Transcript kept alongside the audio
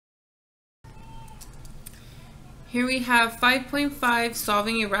Here we have 5.5,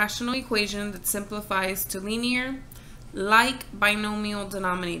 solving a rational equation that simplifies to linear, like binomial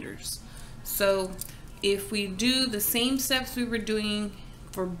denominators. So if we do the same steps we were doing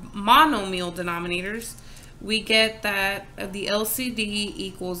for monomial denominators, we get that the LCD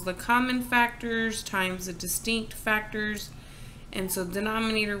equals the common factors times the distinct factors. And so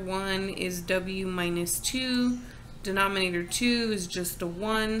denominator 1 is w minus 2, denominator 2 is just a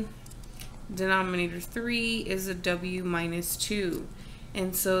 1, denominator 3 is a w minus 2.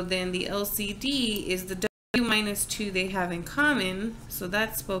 And so then the LCD is the w minus 2 they have in common, so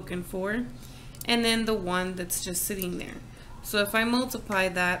that's spoken for, and then the 1 that's just sitting there. So if I multiply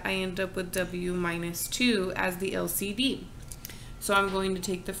that, I end up with w minus 2 as the LCD. So I'm going to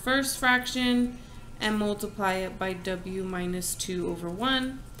take the first fraction and multiply it by w minus 2 over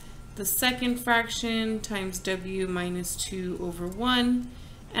 1. The second fraction times w minus 2 over 1.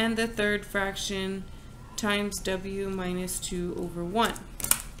 And the third fraction times w minus 2 over 1.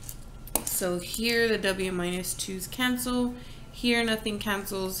 So here the w minus 2's cancel. Here nothing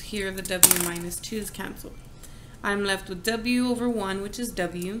cancels. Here the w minus 2's cancel. I'm left with w over 1, which is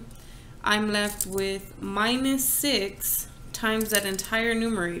w. I'm left with minus 6 times that entire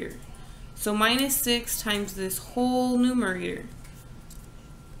numerator. So minus 6 times this whole numerator.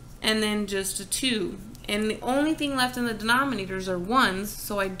 And then just a 2. And the only thing left in the denominators are 1s,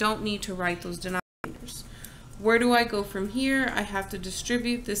 so I don't need to write those denominators. Where do I go from here? I have to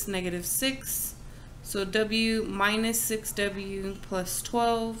distribute this negative 6. So w minus 6w plus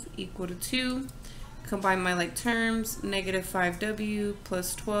 12 equal to 2. Combine my like terms, negative 5w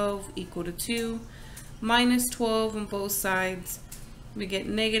plus 12 equal to 2. Minus 12 on both sides. We get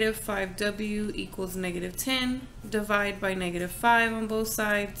negative 5w equals negative 10. Divide by negative 5 on both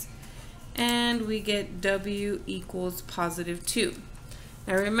sides. And we get w equals positive 2.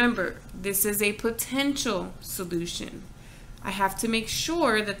 Now remember, this is a potential solution. I have to make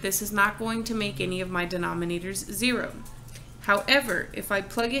sure that this is not going to make any of my denominators 0. However, if I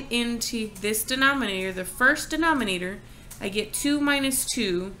plug it into this denominator, the first denominator, I get 2 minus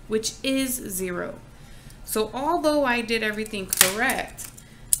 2, which is 0. So although I did everything correct,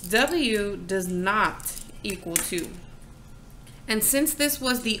 w does not equal 2. And since this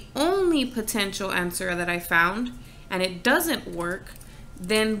was the only potential answer that I found, and it doesn't work,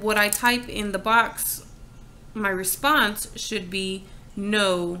 then what I type in the box, my response should be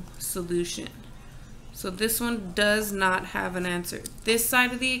no solution. So this one does not have an answer. This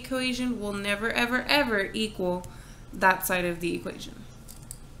side of the equation will never, ever, ever equal that side of the equation.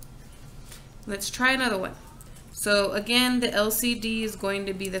 Let's try another one. So again, the LCD is going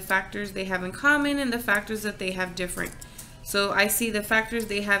to be the factors they have in common and the factors that they have different. So I see the factors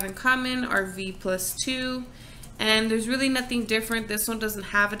they have in common are v plus 2, and there's really nothing different. This one doesn't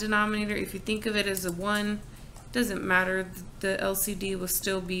have a denominator. If you think of it as a 1, it doesn't matter. The LCD will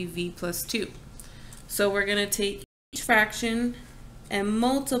still be v plus 2. So we're going to take each fraction and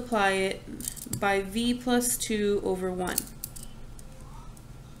multiply it by v plus 2 over 1.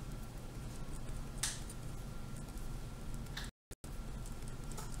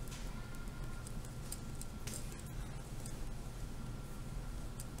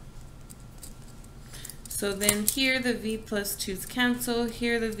 So then here the v plus 2's cancel,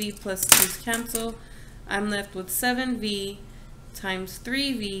 here the v plus 2's cancel. I'm left with 7v times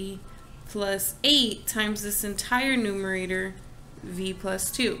 3v plus 8 times this entire numerator, v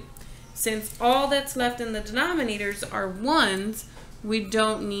plus 2. Since all that's left in the denominators are 1s, we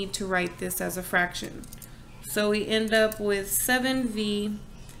don't need to write this as a fraction. So we end up with 7v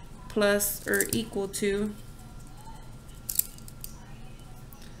plus or equal to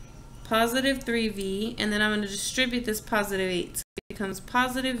positive 3v, and then I'm going to distribute this positive 8. So it becomes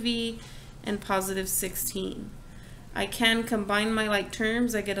positive v and positive 16. I can combine my like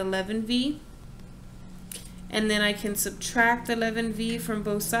terms. I get 11v, and then I can subtract 11v from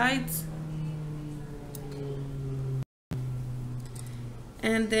both sides,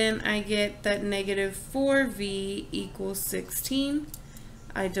 and then I get that negative 4v equals 16.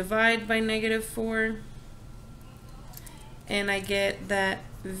 I divide by negative 4, and I get that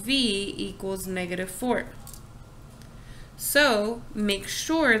v equals negative 4. So make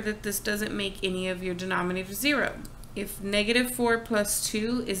sure that this doesn't make any of your denominators 0. If negative 4 plus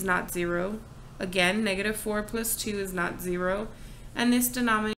 2 is not 0, again, negative 4 plus 2 is not 0, and this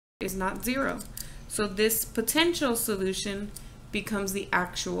denominator is not 0. So this potential solution becomes the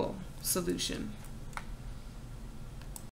actual solution.